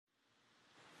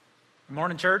Good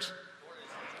morning, church.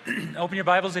 Open your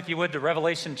Bibles, if you would, to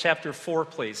Revelation chapter 4,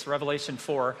 please. Revelation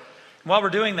 4. And while we're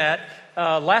doing that,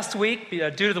 last week, due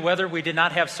to the weather, we did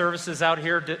not have services out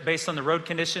here based on the road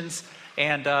conditions.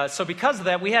 And so because of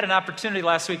that, we had an opportunity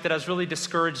last week that I was really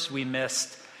discouraged we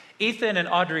missed. Ethan and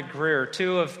Audrey Greer,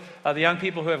 two of the young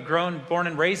people who have born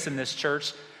and raised in this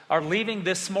church, are leaving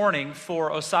this morning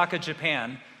for Osaka,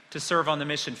 Japan, to serve on the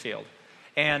mission field.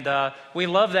 And we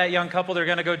love that young couple. They're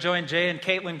going to go join Jay and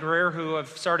Caitlin Greer, who have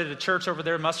started a church over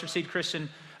there, Mustard Seed Christian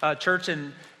Church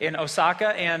in Osaka.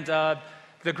 And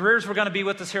the Greers were going to be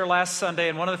with us here last Sunday.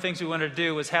 And one of the things we wanted to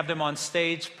do was have them on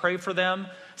stage, pray for them,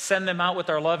 send them out with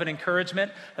our love and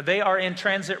encouragement. They are in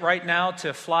transit right now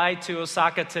to fly to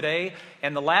Osaka today.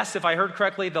 And if I heard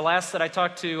correctly, the last that I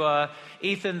talked to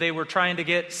Ethan, they were trying to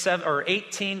get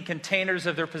 18 containers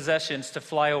of their possessions to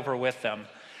fly over with them.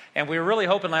 And we were really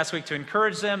hoping last week to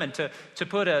encourage them and to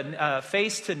put a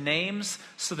face to names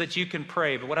so that you can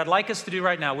pray. But what I'd like us to do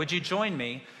right now, would you join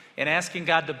me in asking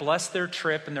God to bless their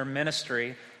trip and their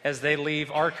ministry as they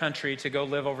leave our country to go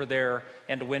live over there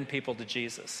and to win people to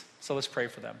Jesus? So let's pray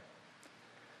for them.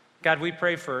 God, we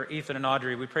pray for Ethan and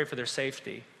Audrey. We pray for their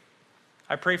safety.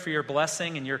 I pray for your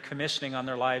blessing and your commissioning on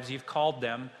their lives. You've called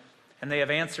them, and they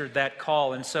have answered that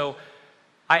call. And so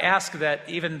I ask that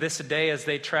even this day as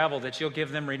they travel, that you'll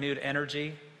give them renewed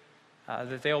energy,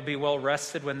 that they'll be well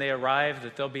rested when they arrive,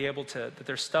 that they'll be able to, that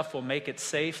their stuff will make it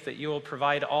safe, that you will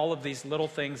provide all of these little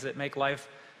things that make life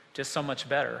just so much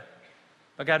better.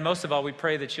 But God, most of all, we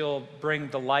pray that you'll bring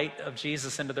the light of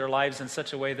Jesus into their lives in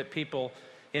such a way that people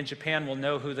in Japan will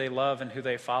know who they love and who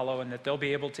they follow, and that they'll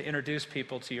be able to introduce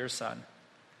people to your Son.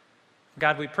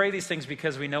 God, we pray these things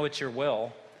because we know it's your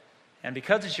will. And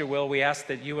because it's your will, we ask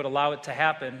that you would allow it to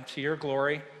happen to your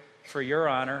glory, for your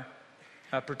honor.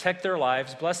 Protect their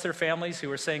lives. Bless their families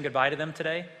who are saying goodbye to them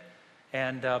today.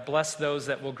 And bless those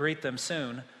that will greet them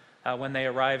soon when they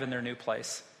arrive in their new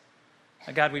place.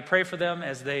 God, we pray for them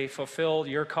as they fulfill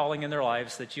your calling in their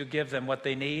lives, that you give them what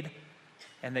they need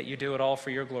and that you do it all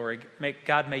for your glory.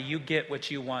 God, may you get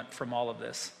what you want from all of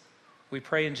this. We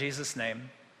pray in Jesus' name.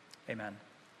 Amen.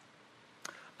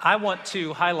 I want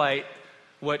to highlight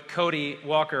what Cody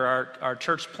Walker, our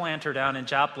church planter down in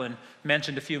Joplin,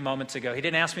 mentioned a few moments ago. He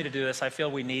didn't ask me to do this. I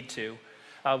feel we need to.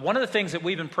 One of the things that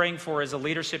we've been praying for as a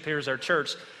leadership here as our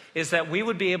church is that we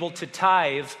would be able to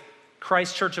tithe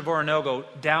Christ Church of Oronogo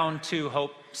down to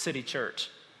Hope City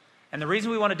Church. And the reason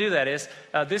we want to do that is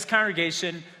this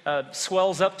congregation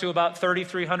swells up to about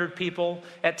 3,300 people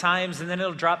at times, and then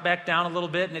it'll drop back down a little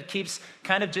bit, and it keeps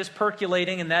kind of just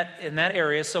percolating in that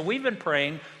area. So we've been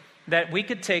praying that we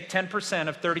could take 10%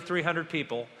 of 3,300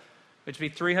 people, which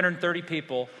would be 330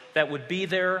 people, that would be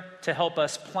there to help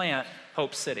us plant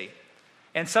Hope City.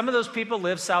 And some of those people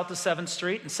live south of 7th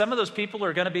Street, and some of those people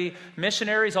are going to be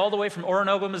missionaries all the way from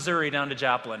Oronogo, Missouri down to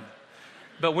Joplin.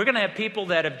 But we're going to have people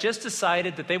that have just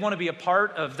decided that they want to be a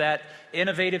part of that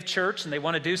innovative church, and they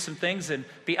want to do some things and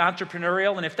be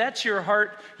entrepreneurial. And if that's your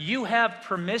heart, you have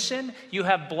permission, you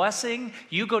have blessing,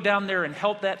 you go down there and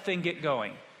help that thing get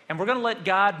going. And we're going to let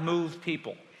God move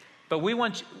people. But we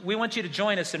want you to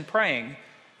join us in praying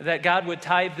that God would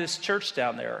tithe this church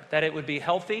down there, that it would be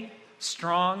healthy,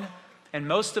 strong, and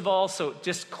most of all, so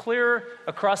just clear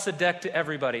across the deck to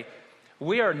everybody.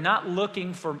 We are not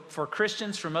looking for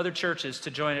Christians from other churches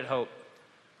to join at Hope.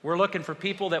 We're looking for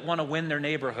people that want to win their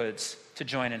neighborhoods to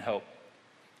join in Hope.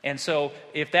 And so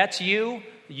if that's you,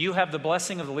 you have the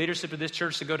blessing of the leadership of this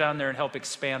church to go down there and help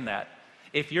expand that.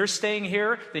 If you're staying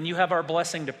here, then you have our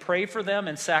blessing to pray for them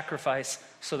and sacrifice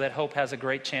so that Hope has a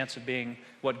great chance of being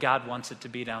what God wants it to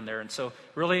be down there. And so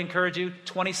really encourage you,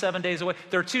 27 days away.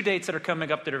 There are 2 dates that are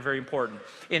coming up that are very important.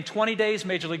 In 20 days,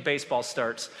 Major League Baseball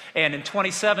starts. And in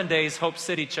 27 days, Hope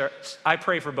City Church. I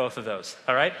pray for both of those,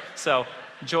 all right? So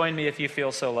join me if you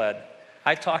feel so led.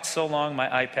 I talked so long,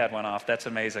 my iPad went off. That's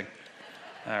amazing.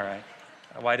 All right.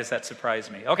 Why does that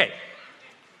surprise me? Okay.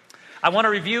 I want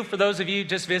to review for those of you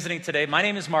just visiting today. My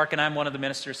name is Mark, and I'm one of the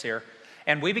ministers here.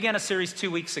 And we began a series 2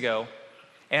 weeks ago,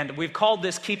 and we've called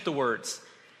this Keep the Words.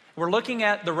 We're looking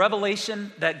at the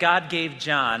revelation that God gave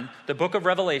John, the book of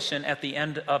Revelation, at the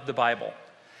end of the Bible.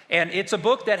 And it's a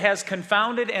book that has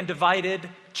confounded and divided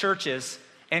churches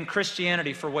and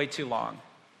Christianity for way too long.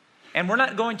 And we're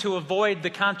not going to avoid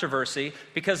the controversy,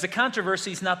 because the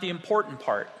controversy is not the important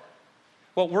part.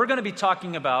 What we're going to be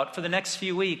talking about for the next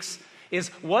few weeks is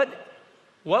what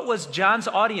was John's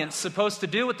audience supposed to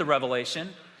do with the revelation?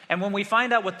 And when we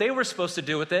find out what they were supposed to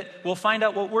do with it, we'll find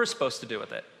out what we're supposed to do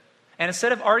with it. And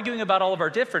instead of arguing about all of our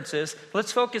differences,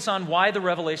 let's focus on why the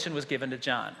revelation was given to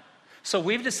John. So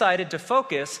we've decided to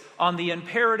focus on the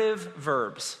imperative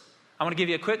verbs. I want to give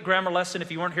you a quick grammar lesson if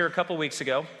you weren't here a couple weeks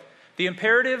ago. The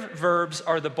imperative verbs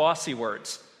are the bossy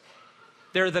words.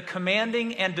 They're the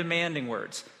commanding and demanding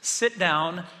words. Sit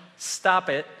down, stop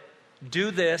it, do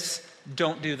this,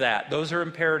 don't do that. Those are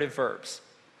imperative verbs.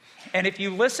 And if you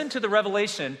listen to the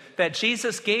revelation that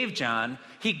Jesus gave John,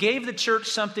 he gave the church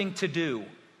something to do.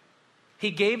 He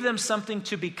gave them something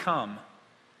to become.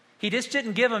 He just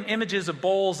didn't give them images of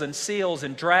bulls and seals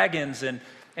and dragons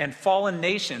and fallen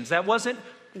nations. That wasn't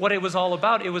what it was all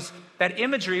about. That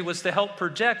imagery was to help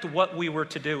project what we were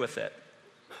to do with it.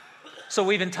 So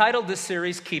we've entitled this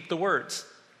series, Keep the Words.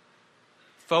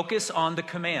 Focus on the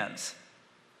commands.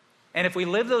 And if we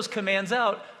live those commands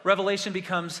out, Revelation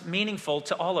becomes meaningful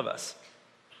to all of us.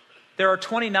 There are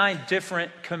 29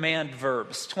 different command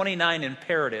verbs, 29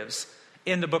 imperatives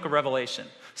in the book of Revelation.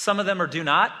 Some of them are do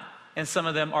not, and some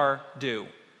of them are do.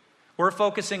 We're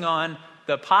focusing on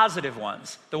the positive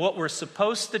ones, what we're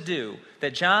supposed to do,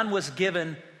 that John was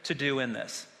given to do in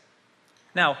this.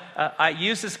 Now, I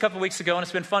used this a couple weeks ago, and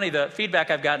it's been funny, the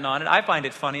feedback I've gotten on it. I find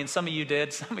it funny, and some of you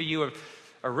did. Some of you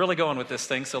are really going with this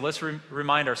thing, so let's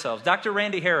remind ourselves. Dr.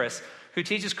 Randy Harris, who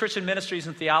teaches Christian ministries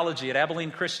and theology at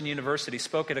Abilene Christian University,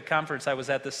 spoke at a conference I was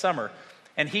at this summer,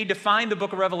 and he defined the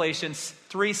book of Revelation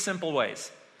 3 simple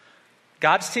ways.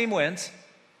 God's team wins.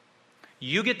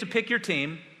 You get to pick your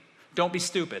team. Don't be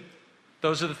stupid.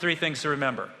 Those are the 3 things to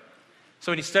remember.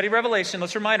 So when you study Revelation,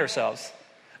 let's remind ourselves,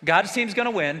 God's team's going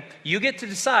to win. You get to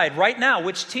decide right now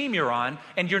which team you're on,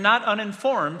 and you're not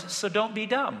uninformed, so don't be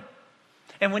dumb.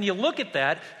 And when you look at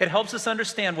that, it helps us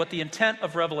understand what the intent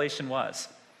of Revelation was.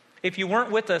 If you weren't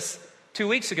with us 2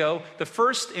 weeks ago, the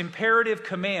first imperative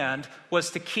command was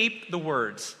to keep the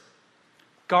words.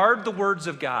 Guard the words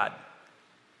of God.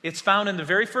 It's found in the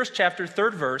very first chapter,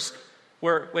 3rd verse,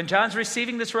 where when John's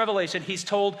receiving this revelation, he's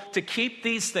told to keep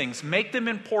these things, make them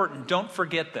important, don't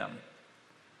forget them.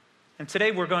 And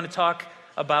today we're going to talk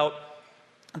about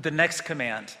the next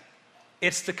command.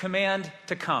 It's the command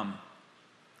to come.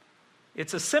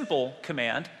 It's a simple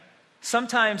command.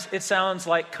 Sometimes it sounds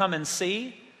like come and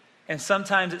see, and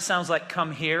sometimes it sounds like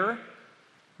come here,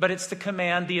 but it's the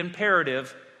command, the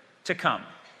imperative to come.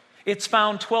 It's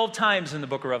found 12 times in the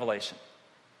book of Revelation.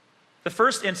 The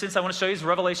first instance I want to show you is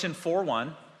Revelation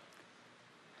 4:1.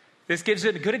 This gives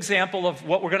it a good example of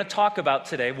what we're going to talk about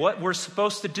today, what we're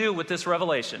supposed to do with this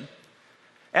revelation.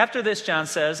 After this, John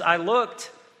says, I looked,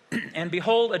 and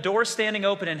behold, a door standing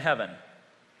open in heaven.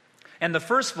 And the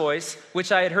first voice,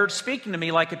 which I had heard speaking to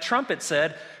me like a trumpet,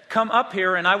 said, come up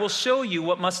here, and I will show you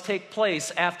what must take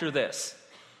place after this.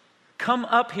 Come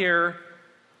up here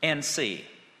and see.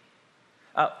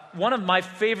 One of my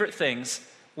favorite things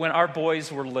when our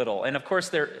boys were little, and of course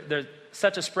they're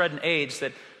such a spread in age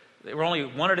that they were only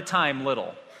one at a time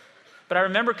little. But I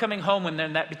remember coming home when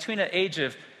they're between the age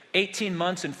of 18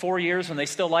 months and 4 years when they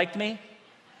still liked me.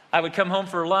 I would come home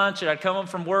for lunch, and I'd come home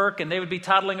from work, and they would be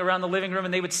toddling around the living room,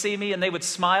 and they would see me, and they would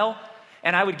smile,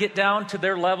 and I would get down to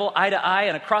their level, eye to eye,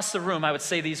 and across the room I would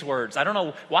say these words. I don't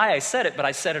know why I said it, but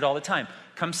I said it all the time.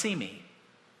 Come see me.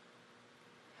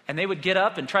 And they would get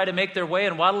up and try to make their way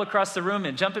and waddle across the room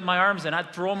and jump in my arms, and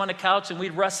I'd throw them on the couch, and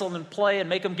we'd wrestle and play and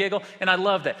make them giggle, and I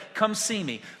love that. Come see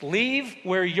me. Leave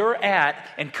where you're at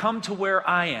and come to where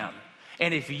I am.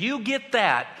 And if you get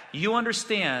that, you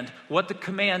understand what the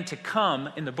command to come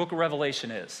in the book of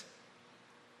Revelation is.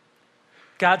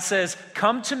 God says,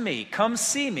 come to me, come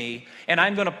see me, and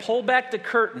I'm going to pull back the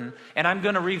curtain, and I'm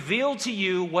going to reveal to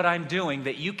you what I'm doing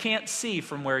that you can't see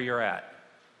from where you're at.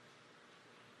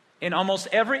 In almost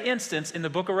every instance in the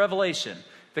book of Revelation,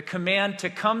 the command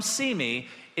to come see me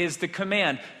is the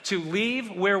command to leave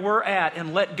where we're at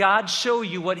and let God show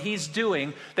you what he's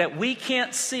doing that we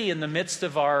can't see in the midst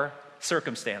of our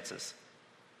circumstances.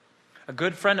 A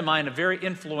good friend of mine, a very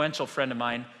influential friend of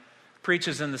mine,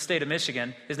 preaches in the state of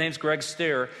Michigan. His name's Greg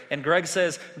Steer, and Greg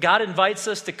says, God invites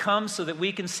us to come so that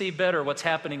we can see better what's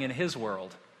happening in his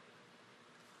world.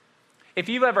 If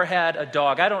you've ever had a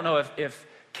dog, I don't know if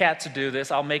cats do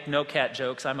this. I'll make no cat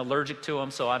jokes. I'm allergic to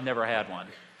them, so I've never had one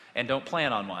and don't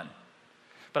plan on one.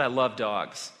 But I love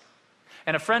dogs.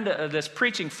 And a friend, this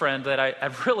preaching friend that I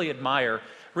really admire,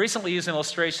 recently used an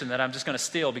illustration that I'm just going to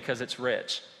steal because it's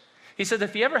rich. He said,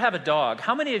 if you ever have a dog,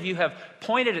 how many of you have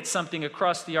pointed at something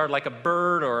across the yard like a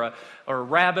bird or a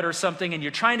rabbit or something, and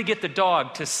you're trying to get the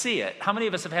dog to see it? How many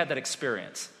of us have had that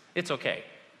experience? It's okay.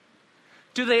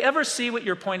 Do they ever see what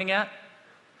you're pointing at?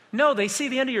 No, they see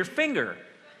the end of your finger.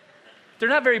 They're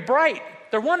not very bright.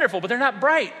 They're wonderful, but they're not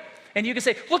bright. And you can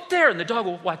say, look there, and the dog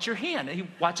will watch your hand, and he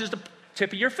watches the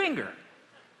tip of your finger.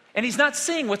 And he's not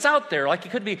seeing what's out there. Like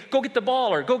it could be, go get the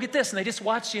ball or go get this, and they just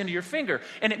watch you into your finger.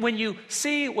 And when you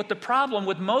see what the problem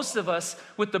with most of us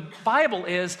with the Bible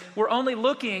is, we're only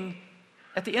looking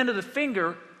at the end of the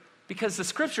finger because the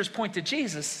scriptures point to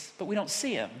Jesus, but we don't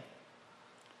see him.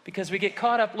 Because we get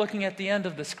caught up looking at the end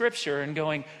of the scripture and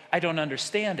going, I don't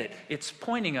understand it. It's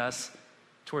pointing us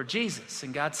toward Jesus.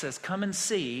 And God says, come and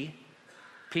see,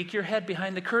 peek your head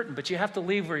behind the curtain, but you have to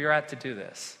leave where you're at to do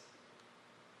this.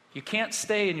 You can't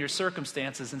stay in your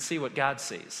circumstances and see what God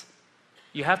sees.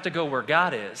 You have to go where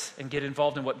God is and get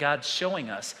involved in what God's showing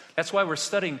us. That's why we're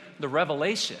studying the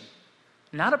revelation.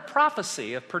 Not a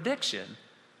prophecy of prediction,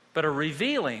 but a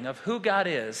revealing of who God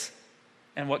is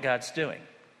and what God's doing.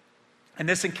 And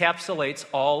this encapsulates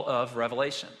all of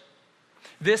Revelation.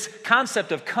 This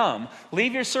concept of come,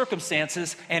 leave your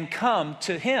circumstances and come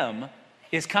to him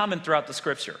is common throughout the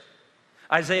scripture.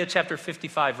 Isaiah chapter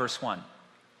 55, verse 1.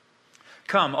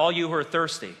 Come, all you who are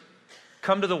thirsty,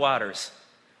 come to the waters.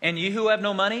 And you who have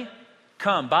no money,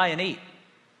 come, buy and eat.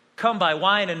 Come buy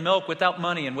wine and milk without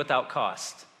money and without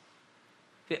cost.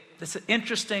 It's an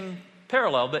interesting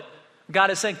parallel, but God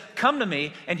is saying, come to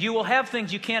me and you will have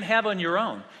things you can't have on your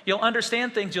own. You'll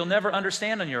understand things you'll never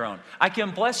understand on your own. I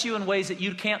can bless you in ways that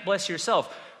you can't bless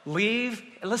yourself.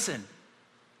 Listen,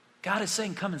 God is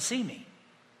saying, come and see me.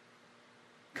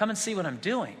 Come and see what I'm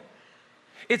doing.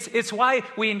 It's why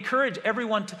we encourage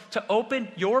everyone to open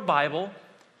your Bible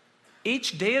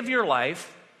each day of your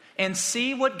life and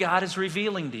see what God is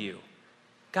revealing to you.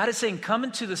 God is saying, come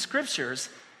into the scriptures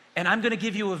and I'm going to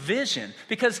give you a vision.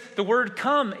 Because the word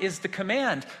come is the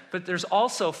command, but there's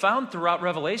also found throughout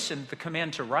Revelation the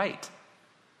command to write.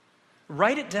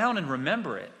 Write it down and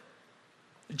remember it.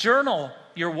 Journal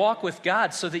your walk with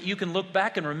God so that you can look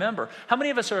back and remember. How many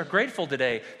of us are grateful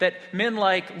today that men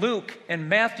like Luke and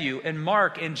Matthew and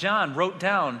Mark and John wrote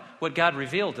down what God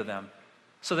revealed to them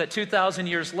so that 2,000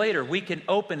 years later we can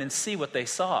open and see what they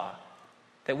saw,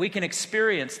 that we can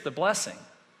experience the blessing.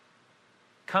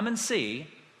 Come and see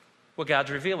what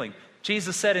God's revealing.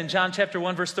 Jesus said in John chapter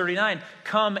 1 verse 39,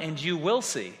 come and you will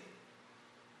see.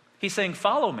 He's saying,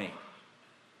 follow me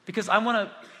because I want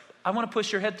to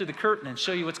push your head through the curtain and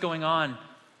show you what's going on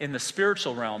in the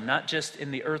spiritual realm, not just in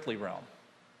the earthly realm.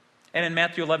 And in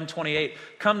Matthew 11:28,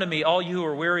 come to me, all you who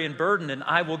are weary and burdened, and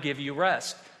I will give you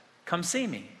rest. Come see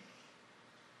me.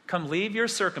 Come leave your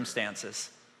circumstances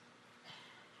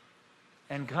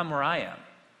and come where I am.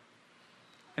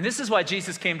 And this is why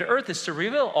Jesus came to earth, is to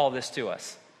reveal all this to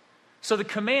us. So the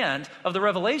command of the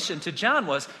revelation to John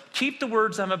was, keep the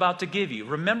words I'm about to give you.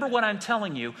 Remember what I'm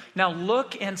telling you. Now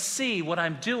look and see what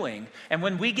I'm doing. And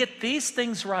when we get these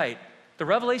things right, the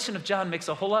revelation of John makes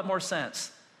a whole lot more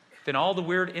sense than all the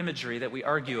weird imagery that we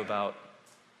argue about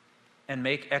and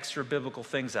make extra biblical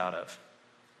things out of.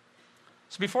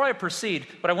 So before I proceed,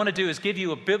 what I want to do is give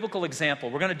you a biblical example.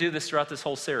 We're going to do this throughout this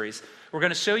whole series. We're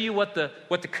going to show you what the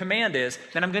command is,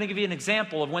 then I'm going to give you an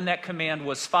example of when that command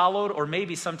was followed or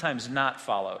maybe sometimes not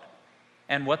followed,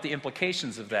 and what the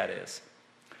implications of that is.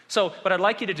 So what I'd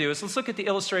like you to do is let's look at the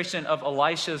illustration of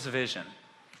Elisha's vision.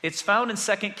 It's found in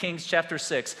 2 Kings chapter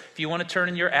 6. If you want to turn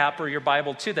in your app or your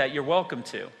Bible to that, you're welcome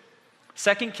to.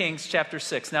 2 Kings chapter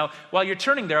 6. Now, while you're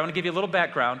turning there, I want to give you a little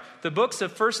background. The books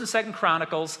of 1st and 2nd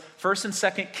Chronicles, 1st and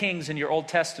 2nd Kings in your Old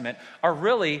Testament are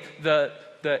really the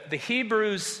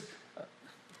Hebrews'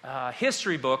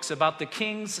 history books about the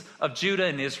kings of Judah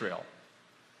and Israel.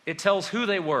 It tells who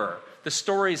they were, the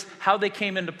stories, how they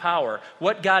came into power,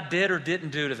 what God did or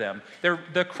didn't do to them. They're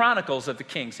the chronicles of the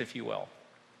kings, if you will.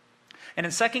 And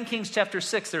in 2 Kings chapter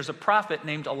 6, there's a prophet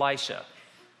named Elisha.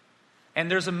 And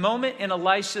there's a moment in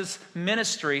Elisha's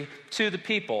ministry to the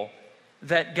people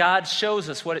that God shows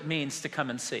us what it means to come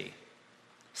and see.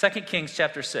 2 Kings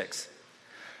chapter 6.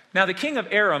 Now the king of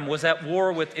Aram was at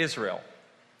war with Israel.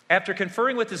 After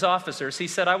conferring with his officers, he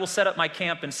said, I will set up my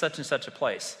camp in such and such a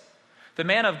place. The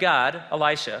man of God,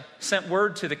 Elisha, sent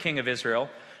word to the king of Israel,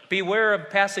 beware of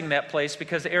passing that place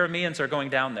because the Arameans are going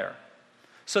down there.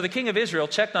 So the king of Israel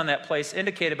checked on that place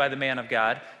indicated by the man of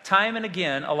God. Time and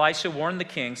again, Elisha warned the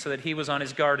king so that he was on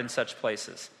his guard in such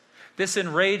places. This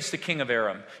enraged the king of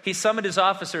Aram. He summoned his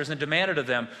officers and demanded of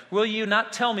them, will you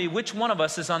not tell me which one of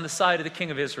us is on the side of the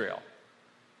king of Israel?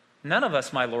 None of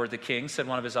us, my lord the king, said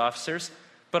one of his officers.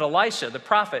 But Elisha, the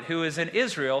prophet who is in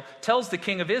Israel, tells the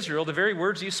king of Israel the very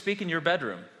words you speak in your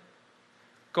bedroom.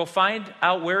 Go find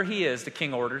out where he is, the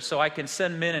king ordered, so I can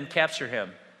send men and capture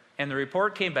him. And the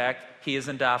report came back, he is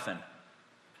in Dothan.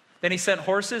 Then he sent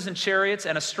horses and chariots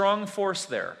and a strong force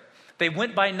there. They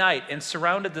went by night and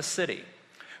surrounded the city.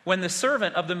 When the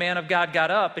servant of the man of God got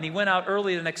up and he went out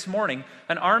early the next morning,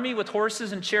 an army with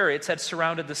horses and chariots had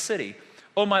surrounded the city.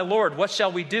 "Oh, my Lord, what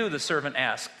shall we do?" the servant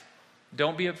asked.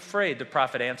 "Don't be afraid," the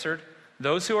prophet answered.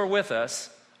 "Those who are with us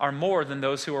are more than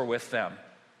those who are with them."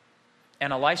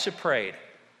 And Elisha prayed,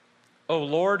 "O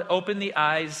Lord, open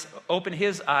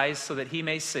his eyes so that he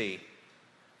may see."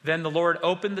 Then the Lord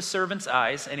opened the servant's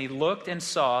eyes, and he looked and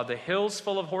saw the hills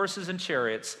full of horses and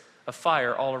chariots of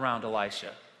fire all around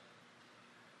Elisha.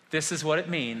 This is what it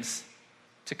means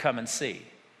to come and see.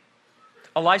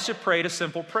 Elisha prayed a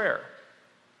simple prayer.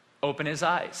 Open his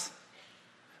eyes.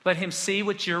 Let him see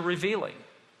what you're revealing.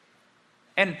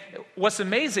 And what's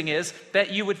amazing is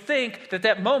that you would think that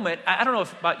that moment, I don't know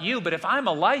about you, but if I'm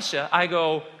Elisha, I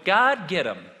go, "God, get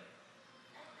him."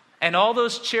 And all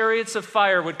those chariots of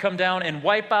fire would come down and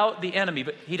wipe out the enemy,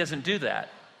 but he doesn't do that.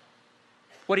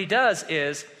 What he does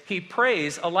is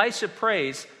Elisha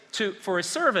prays for his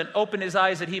servant, open his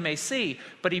eyes that he may see,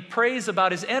 but he prays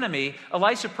about his enemy.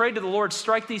 Elisha prayed to the Lord,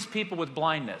 strike these people with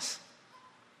blindness.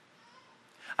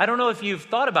 I don't know if you've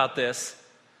thought about this,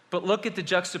 but look at the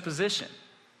juxtaposition.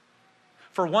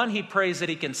 For one, he prays that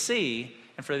he can see,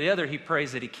 and for the other, he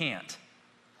prays that he can't.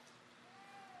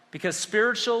 Because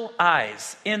spiritual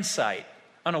eyes, insight,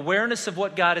 an awareness of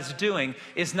what God is doing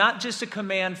is not just a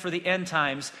command for the end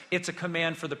times, it's a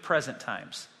command for the present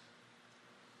times.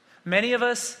 Many of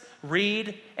us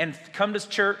read and come to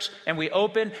church and we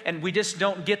open and we just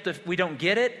don't get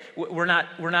it. We're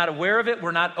not aware of it.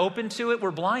 We're not open to it.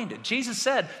 We're blinded. Jesus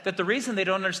said that the reason they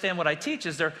don't understand what I teach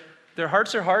is their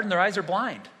hearts are hard and their eyes are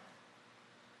blind.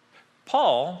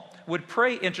 Paul would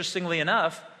pray, interestingly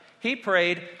enough, he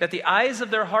prayed that the eyes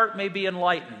of their heart may be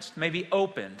enlightened, may be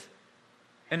opened,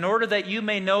 in order that you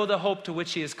may know the hope to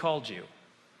which he has called you.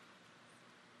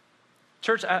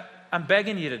 Church, I'm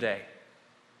begging you today,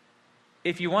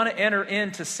 if you want to enter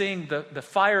into seeing the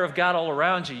fire of God all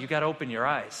around you, you've got to open your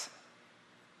eyes.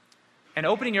 And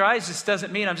opening your eyes just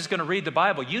doesn't mean I'm just going to read the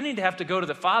Bible. You need to have to go to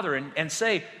the Father and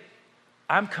say,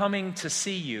 "I'm coming to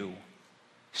see you.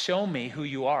 Show me who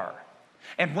you are."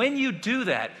 And when you do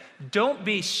that, don't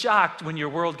be shocked when your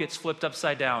world gets flipped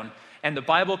upside down and the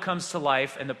Bible comes to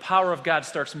life and the power of God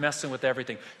starts messing with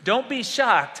everything. Don't be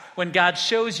shocked when God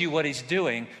shows you what he's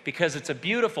doing, because it's a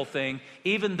beautiful thing,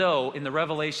 even though in the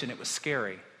Revelation it was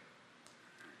scary.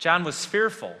 John was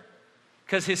fearful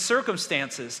because his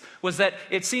circumstances was that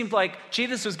it seemed like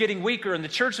Jesus was getting weaker and the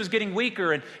church was getting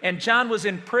weaker, and John was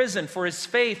in prison for his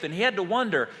faith, and he had to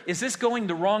wonder, is this going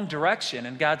the wrong direction?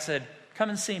 And God said, "Come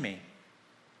and see me.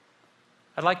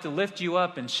 I'd like to lift you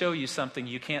up and show you something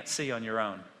you can't see on your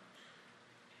own."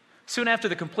 Soon after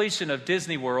the completion of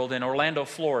Disney World in Orlando,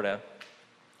 Florida,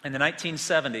 in the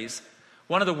 1970s,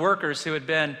 one of the workers who had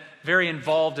been very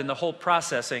involved in the whole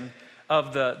processing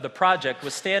of the project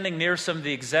was standing near some of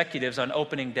the executives on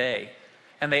opening day.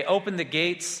 And they opened the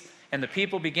gates, and the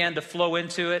people began to flow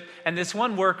into it. And this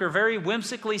one worker very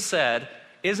whimsically said,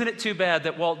 "Isn't it too bad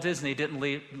that Walt Disney didn't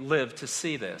live to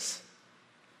see this?"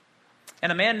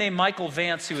 And a man named Michael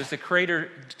Vance, who was the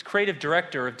creative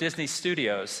director of Disney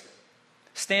Studios,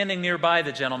 standing nearby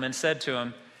the gentleman, said to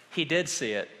him, "He did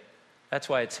see it. That's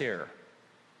why it's here."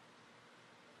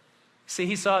 See,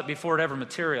 he saw it before it ever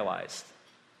materialized.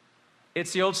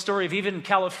 It's the old story of, even in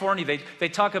California, they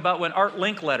talk about when Art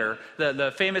Linkletter,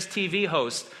 the famous TV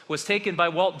host, was taken by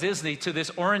Walt Disney to this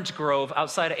orange grove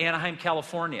outside of Anaheim,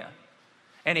 California.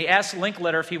 And he asked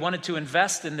Linkletter if he wanted to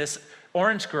invest in this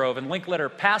orange grove, and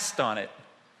Linkletter passed on it.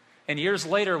 And years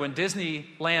later, when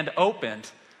Disneyland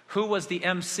opened, who was the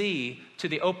MC to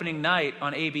the opening night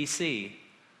on ABC?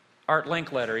 Art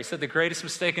Linkletter. He said the greatest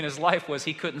mistake in his life was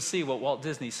he couldn't see what Walt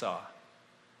Disney saw.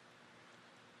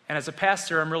 And as a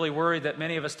pastor, I'm really worried that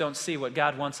many of us don't see what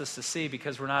God wants us to see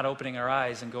because we're not opening our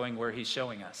eyes and going where he's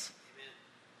showing us. Amen.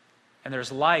 And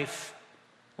there's life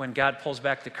when God pulls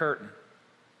back the curtain,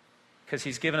 because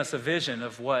he's given us a vision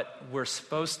of what we're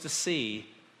supposed to see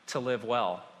to live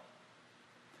well.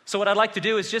 So what I'd like to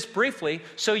do is just briefly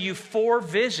show you 4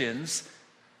 visions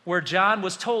where John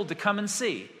was told to come and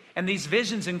see. And these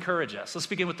visions encourage us. Let's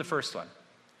begin with the first one.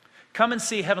 Come and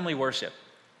see heavenly worship.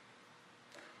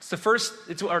 It's the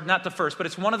first, or not the first, but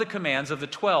it's one of the commands of the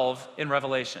 12 in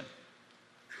Revelation.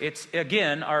 It's,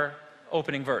 again, our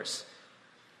opening verse.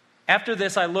 After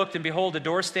this I looked, and behold, a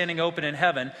door standing open in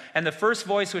heaven, and the first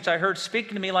voice which I heard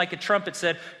speaking to me like a trumpet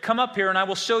said, "Come up here, and I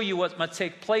will show you what must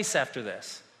take place after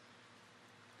this."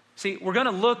 See, we're going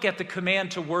to look at the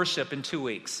command to worship in 2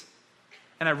 weeks.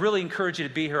 And I really encourage you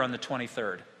to be here on the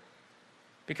 23rd.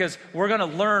 Because we're going to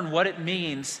learn what it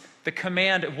means, the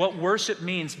command of what worship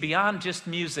means beyond just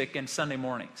music and Sunday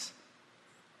mornings.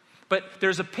 But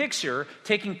there's a picture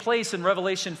taking place in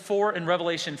Revelation 4 and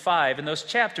Revelation 5, in those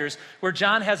chapters, where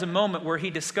John has a moment where he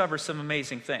discovers some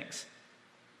amazing things.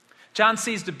 John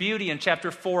sees the beauty in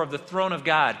chapter 4 of the throne of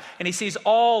God, and he sees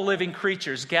all living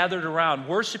creatures gathered around,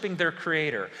 worshiping their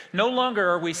Creator. No longer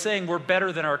are we saying we're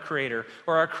better than our Creator,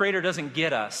 or our Creator doesn't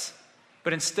get us,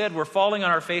 but instead we're falling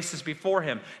on our faces before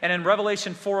Him. And in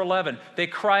Revelation 4:11, they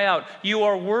cry out, "You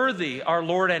are worthy, our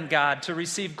Lord and God, to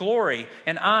receive glory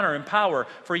and honor and power,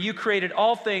 for you created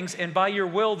all things, and by your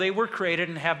will they were created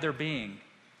and have their being."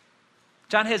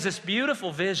 John has this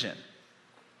beautiful vision.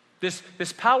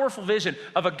 This powerful vision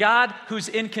of a God who's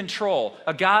in control,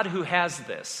 a God who has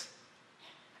this.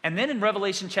 And then in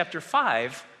Revelation chapter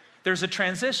 5, there's a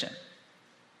transition.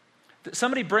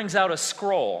 Somebody brings out a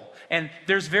scroll, and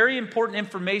there's very important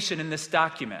information in this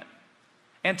document.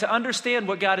 And to understand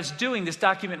what God is doing, this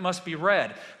document must be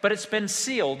read. But it's been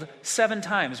sealed 7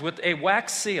 times with a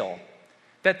wax seal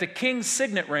that the king's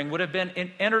signet ring would have been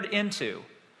entered into.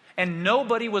 And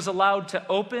nobody was allowed to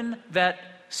open that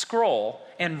scroll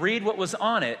and read what was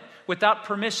on it without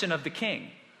permission of the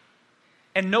king.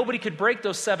 And nobody could break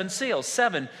those 7 seals,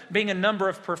 7 being a number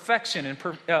of perfection and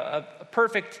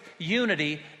perfect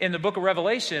unity in the book of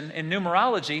Revelation, in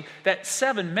numerology, that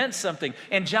 7 meant something.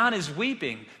 And John is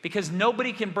weeping because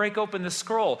nobody can break open the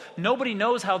scroll. Nobody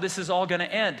knows how this is all going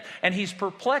to end. And he's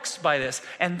perplexed by this.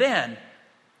 And then,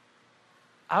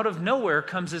 out of nowhere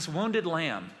comes this wounded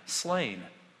lamb, slain.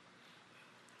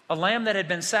 A lamb that had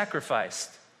been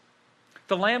sacrificed.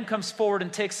 The lamb comes forward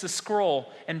and takes the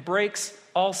scroll and breaks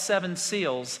all 7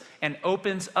 seals and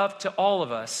opens up to all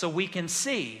of us so we can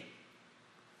see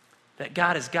that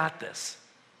God has got this.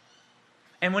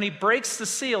 And when he breaks the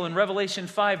seal in Revelation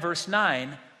 5 verse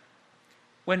 9,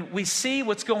 when we see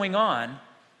what's going on,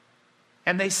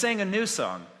 and they sang a new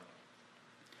song.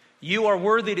 "You are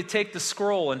worthy to take the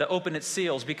scroll and to open its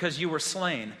seals because you were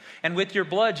slain. And with your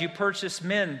blood you purchased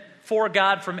men for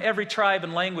God from every tribe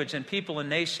and language and people and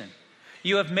nation.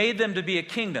 You have made them to be a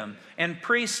kingdom and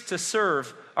priests to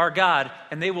serve our God,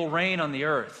 and they will reign on the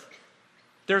earth."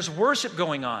 There's worship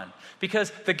going on because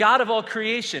the God of all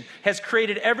creation has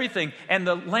created everything, and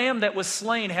the lamb that was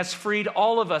slain has freed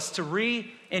all of us to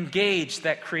re-engage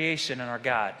that creation in our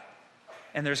God.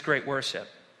 And there's great worship.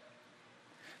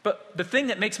 But the thing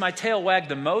that makes my tail wag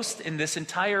the most in this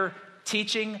entire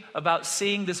teaching about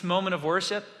seeing this moment of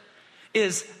worship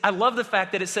is I love the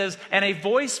fact that it says, "And a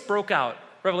voice broke out,"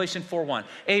 Revelation 4:1.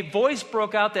 A voice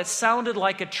broke out that sounded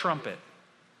like a trumpet.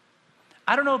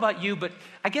 I don't know about you, but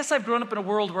I guess I've grown up in a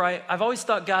world where I've always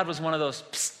thought God was one of those,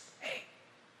 "Psst, hey,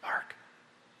 Mark,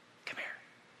 come here."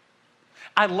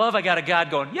 I got a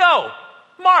God going, "Yo,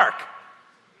 Mark,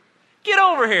 get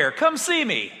over here, come see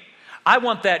me." I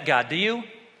want that God, do you?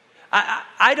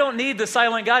 I don't need the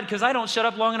silent God because I don't shut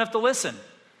up long enough to listen.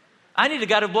 I need a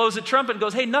God who blows a trumpet and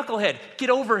goes, "Hey, knucklehead, get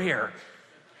over here."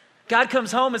 God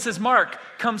comes home and says, "Mark,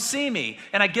 come see me."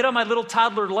 And I get on my little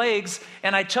toddler legs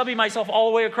and I chubby myself all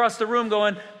the way across the room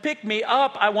going, "Pick me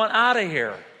up, I want out of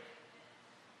here."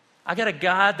 I got a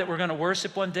God that we're going to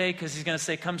worship one day because he's going to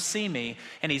say, "Come see me."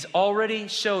 And he's already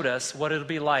showed us what it'll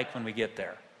be like when we get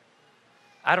there.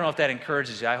 I don't know if that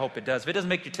encourages you. I hope it does. If it doesn't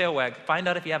make your tail wag, find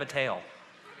out if you have a tail.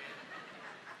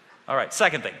 All right,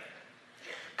 second thing.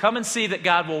 Come and see that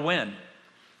God will win.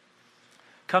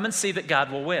 Come and see that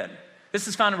God will win. This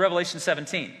is found in Revelation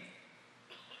 17.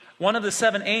 One of the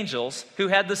 7 angels who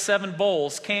had the 7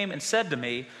 bowls came and said to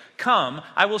me, "Come,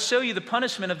 I will show you the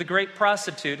punishment of the great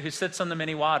prostitute who sits on the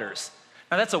many waters."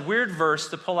 Now that's a weird verse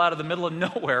to pull out of the middle of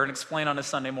nowhere and explain on a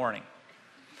Sunday morning.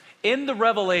 In the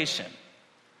Revelation,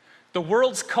 the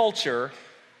world's culture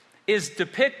is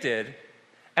depicted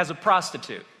as a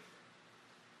prostitute.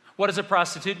 What does a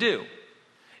prostitute do?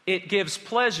 It gives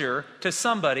pleasure to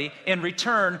somebody in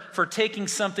return for taking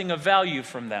something of value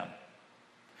from them.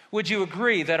 Would you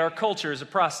agree that our culture is a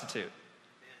prostitute?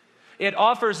 It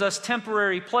offers us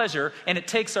temporary pleasure and it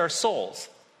takes our souls.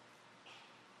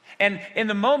 And in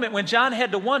the moment when John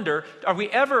had to wonder, are we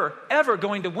ever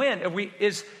going to win?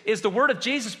 Is the word of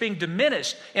Jesus being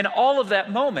diminished? In all of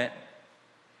that moment,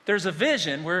 there's a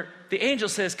vision where the angel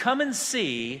says, "Come and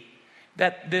see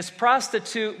that this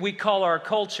prostitute we call our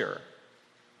culture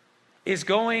is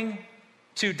going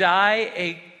to die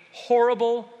a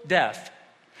horrible death.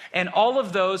 And all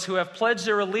of those who have pledged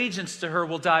their allegiance to her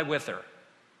will die with her.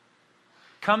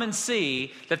 Come and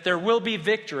see that there will be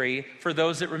victory for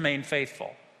those that remain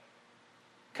faithful.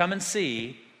 Come and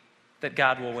see that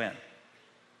God will win."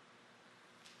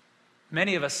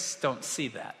 Many of us don't see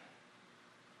that.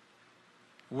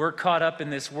 We're caught up in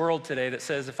this world today that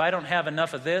says, if I don't have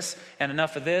enough of this and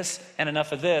enough of this and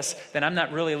enough of this, then I'm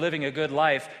not really living a good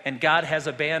life and God has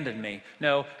abandoned me.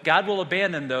 No, God will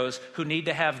abandon those who need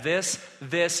to have this,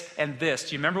 this, and this.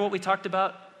 Do you remember what we talked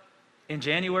about in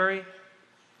January?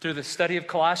 through the study of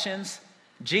Colossians,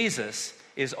 Jesus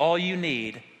is all you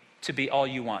need to be all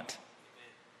you want.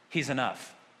 He's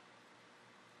enough.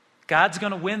 God's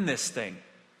going to win this thing.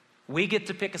 We get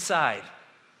to pick a side.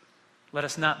 Let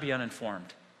us not be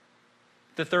uninformed.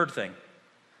 The third thing,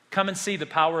 come and see the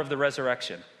power of the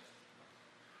resurrection.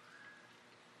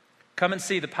 Come and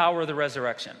see the power of the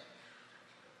resurrection.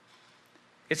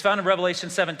 It's found in Revelation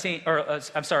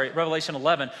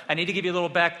 11. I need to give you a little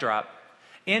backdrop.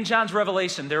 In John's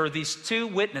Revelation, there are these two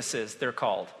witnesses, they're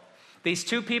called. These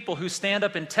two people who stand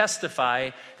up and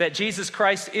testify that Jesus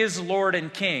Christ is Lord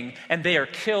and King, and they are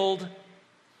killed.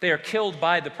 They are killed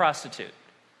by the prostitute.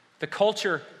 The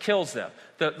culture kills them.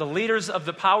 The leaders of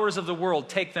the powers of the world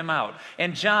take them out.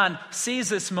 And John sees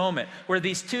this moment where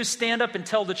these two stand up and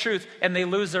tell the truth and they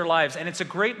lose their lives. And it's a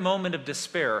great moment of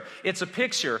despair. It's a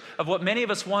picture of what many of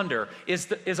us wonder.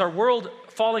 Is our world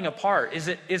falling apart? Is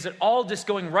it all just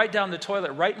going right down the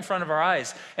toilet right in front of our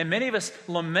eyes? And many of us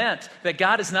lament that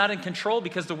God is not in control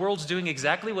because the world's doing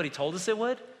exactly what he told us it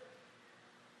would.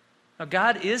 Now,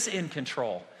 God is in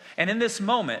control. And in this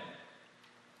moment,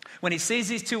 when he sees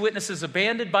these two witnesses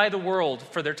abandoned by the world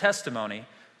for their testimony,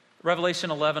 Revelation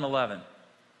 11:11.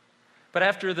 But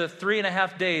after the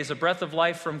 3.5 days, a breath of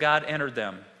life from God entered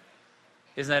them.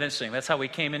 Isn't that interesting? That's how we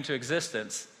came into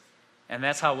existence, and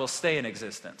that's how we'll stay in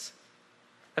existence.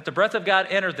 That the breath of God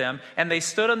entered them, and they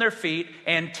stood on their feet,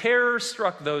 and terror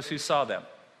struck those who saw them.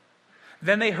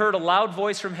 Then they heard a loud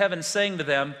voice from heaven saying to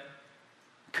them,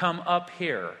 "Come up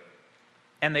here."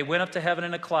 And they went up to heaven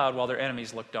in a cloud while their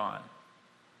enemies looked on.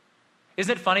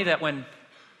 Isn't it funny that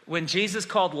when Jesus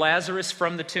called Lazarus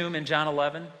from the tomb in John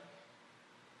 11,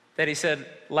 that he said,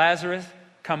 "Lazarus,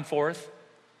 come forth.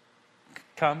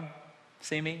 Come,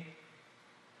 see me."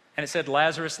 And it said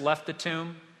Lazarus left the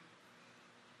tomb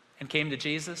and came to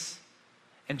Jesus.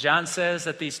 And John says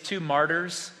that these two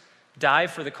martyrs die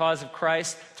for the cause of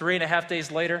Christ. 3.5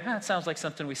 days later, it sounds like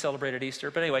something we celebrate at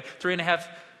Easter, but anyway, 3.5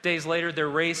 days later, they're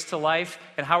raised to life.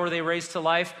 And how are they raised to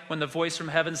life? When the voice from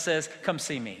heaven says, "Come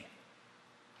see me."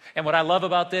 And what I love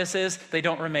about this is they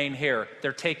don't remain here.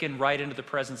 They're taken right into the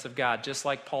presence of God, just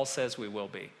like Paul says we will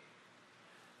be.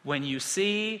 When you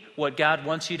see what God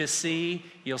wants you to see,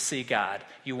 you'll see God.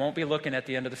 You won't be looking at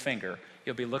the end of the finger.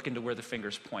 You'll be looking to where the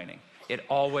finger's pointing. It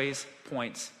always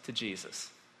points to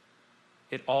Jesus.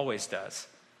 It always does.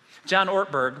 John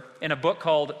Ortberg, in a book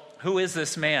called Who Is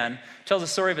This Man?, tells a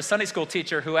story of a Sunday school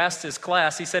teacher who asked his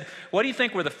class, he said, "What do you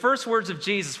think were the first words of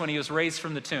Jesus when he was raised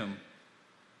from the tomb?"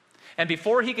 And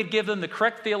before he could give them the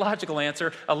correct theological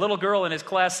answer, a little girl in his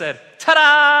class said,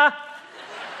 "Ta-da!"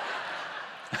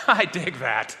 I dig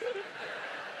that.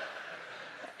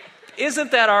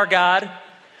 Isn't that our God?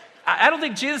 I don't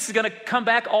think Jesus is going to come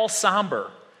back all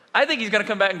somber. I think he's going to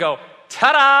come back and go,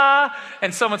 "Ta-da!"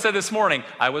 And someone said this morning,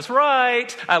 "I was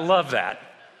right." I love that.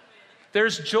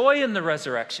 There's joy in the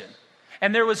resurrection.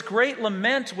 And there was great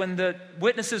lament when the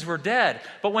witnesses were dead.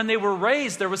 But when they were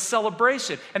raised, there was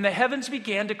celebration. And the heavens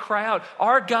began to cry out,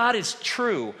 "Our God is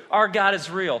true. Our God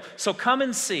is real." So come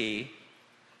and see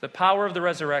the power of the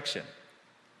resurrection.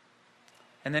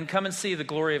 And then come and see the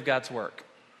glory of God's work.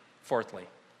 Fourthly,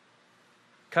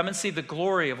 come and see the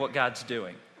glory of what God's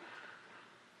doing.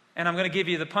 And I'm going to give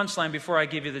you the punchline before I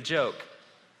give you the joke.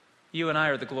 You and I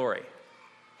are the glory.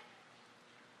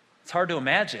 It's hard to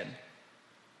imagine.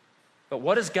 But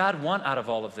what does God want out of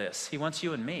all of this? He wants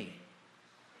you and me.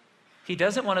 He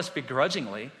doesn't want us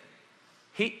begrudgingly.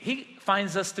 He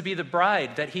finds us to be the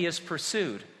bride that he has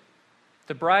pursued,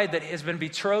 the bride that has been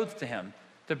betrothed to him,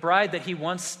 the bride that he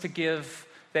wants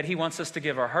us to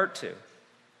give our heart to.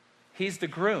 He's the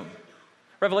groom.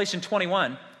 Revelation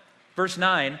 21, verse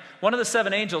 9, one of the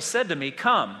 7 angels said to me,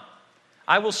 "Come,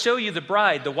 I will show you the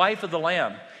bride, the wife of the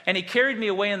Lamb." And he carried me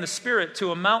away in the Spirit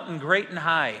to a mountain great and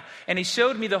high. And he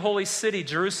showed me the holy city,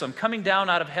 Jerusalem, coming down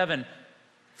out of heaven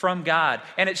from God.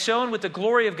 And it shone with the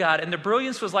glory of God. And the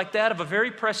brilliance was like that of a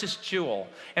very precious jewel.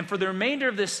 And for the remainder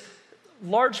of this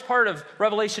large part of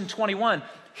Revelation 21,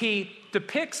 he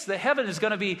depicts the heaven is going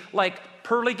to be like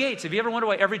pearly gates. Have you ever wondered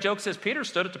why every joke says Peter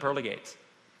stood at the pearly gates?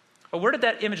 Well, where did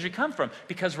that imagery come from?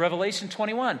 Because Revelation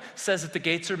 21 says that the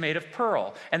gates are made of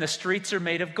pearl and the streets are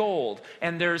made of gold.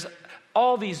 And there's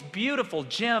all these beautiful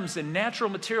gems and natural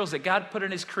materials that God put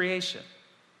in his creation.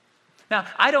 Now,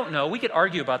 I don't know. We could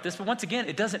argue about this, but once again,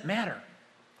 it doesn't matter.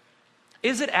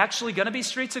 Is it actually going to be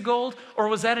streets of gold? Or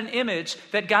was that an image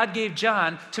that God gave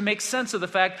John to make sense of the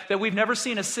fact that we've never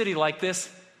seen a city like this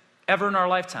ever in our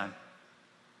lifetime?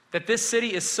 That this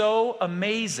city is so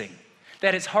amazing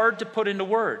that it's hard to put into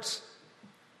words.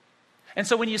 And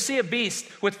so when you see a beast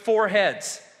with 4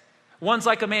 heads, one's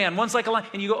like a man, one's like a lion,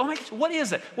 and you go, "Oh my gosh, what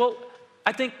is it?" Well,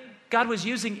 I think God was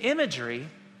using imagery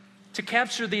to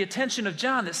capture the attention of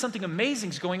John that something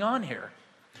amazing is going on here.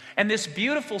 And this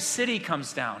beautiful city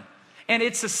comes down. And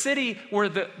it's a city where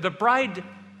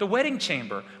the wedding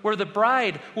chamber, where the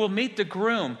bride will meet the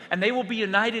groom and they will be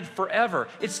united forever.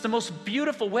 It's the most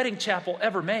beautiful wedding chapel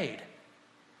ever made.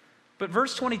 But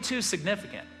verse 22 is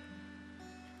significant.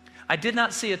 I did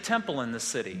not see a temple in this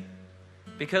city,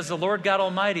 because the Lord God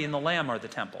Almighty and the Lamb are the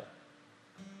temple.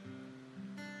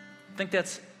 I think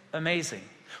that's amazing.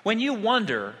 When you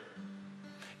wonder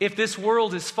if this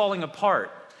world is falling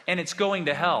apart and it's going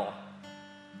to hell,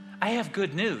 I have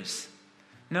good news.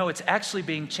 No, it's actually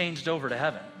being changed over to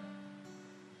heaven.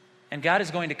 And God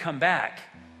is going to come back,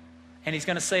 and he's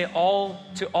going to say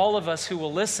to all of us who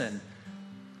will listen,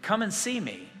 come and see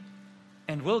me,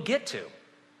 and we'll get to.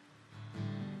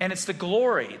 And it's the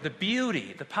glory, the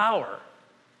beauty, the power.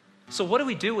 So what do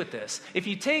we do with this? If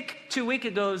you take 2 weeks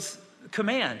ago's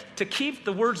command to keep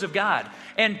the words of God,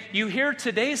 and you hear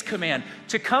today's command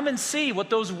to come and see what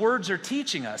those words are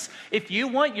teaching us, if you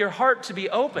want your heart to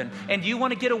be open and you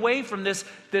want to get away from this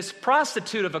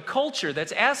prostitute of a culture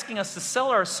that's asking us to sell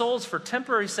our souls for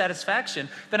temporary satisfaction,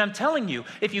 then I'm telling you,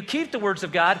 if you keep the words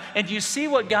of God and you see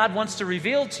what God wants to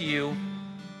reveal to you,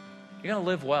 you're going to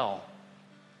live well.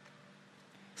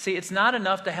 See, it's not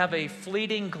enough to have a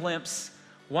fleeting glimpse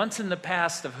once in the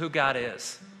past of who God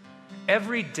is.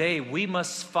 Every day we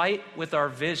must fight with our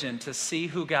vision to see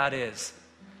who God is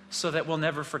so that we'll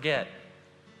never forget.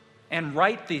 And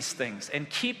write these things and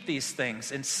keep these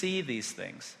things and see these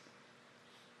things.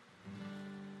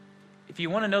 If you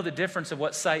want to know the difference of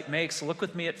what sight makes, look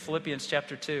with me at Philippians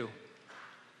chapter 2.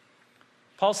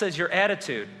 Paul says your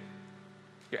attitude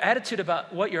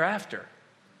about what you're after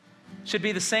should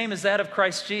be the same as that of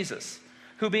Christ Jesus,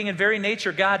 who being in very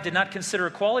nature God did not consider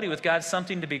equality with God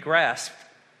something to be grasped,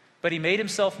 but he made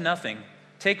himself nothing,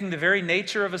 taking the very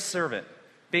nature of a servant,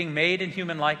 being made in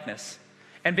human likeness.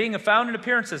 And being found in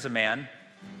appearance as a man,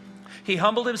 he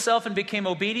humbled himself and became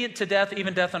obedient to death,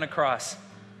 even death on a cross.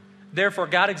 Therefore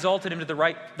God exalted him to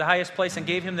the highest place and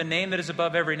gave him the name that is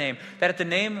above every name, that at the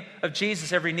name of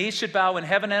Jesus every knee should bow in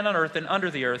heaven and on earth and under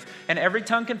the earth, and every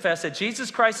tongue confess that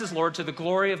Jesus Christ is Lord, to the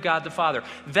glory of God the Father.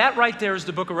 That right there is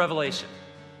the book of Revelation.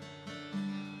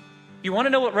 You want to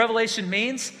know what Revelation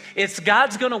means? It's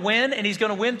God's going to win, and he's going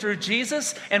to win through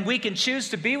Jesus, and we can choose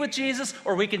to be with Jesus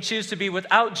or we can choose to be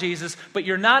without Jesus, but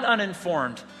you're not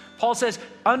uninformed. Paul says,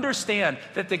 understand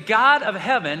that the God of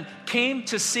heaven came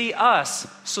to see us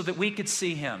so that we could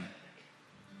see him.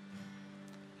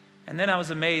 And then I was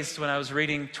amazed when I was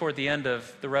reading toward the end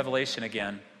of the Revelation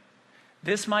again.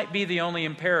 This might be the only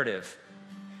imperative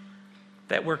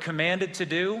that we're commanded to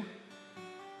do,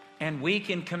 and we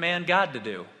can command God to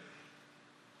do.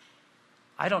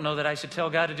 I don't know that I should tell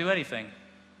God to do anything,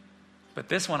 but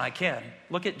this one I can.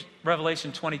 Look at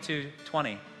Revelation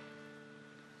 22:20.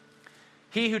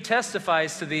 He who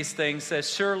testifies to these things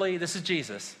says, surely, this is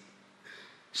Jesus,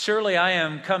 surely I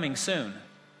am coming soon.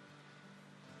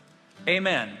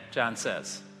 Amen, John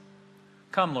says.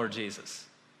 Come, Lord Jesus.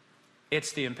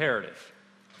 It's the imperative.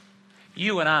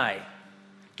 You and I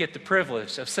get the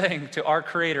privilege of saying to our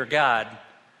Creator God,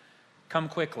 come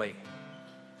quickly.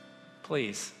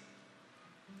 Please,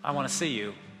 I want to see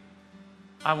you.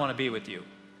 I want to be with you.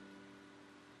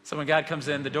 So when God comes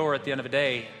in the door at the end of the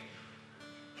day,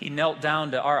 he knelt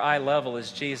down to our eye level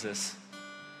as Jesus.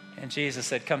 And Jesus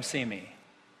said, come see me.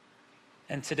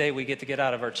 And today we get to get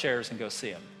out of our chairs and go see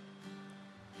him.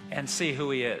 And see who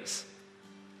he is.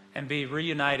 And be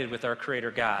reunited with our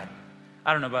Creator God.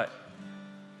 I don't know about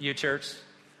you, church.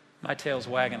 My tail's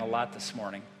wagging a lot this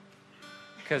morning.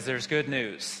 Because there's good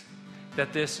news.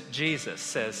 That this Jesus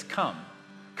says, come.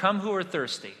 Come who are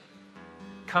thirsty.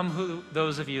 Come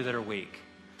those of you that are weak.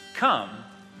 Come,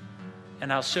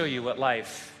 and I'll show you what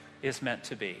life is meant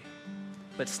to be.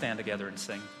 Let's stand together and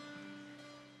sing.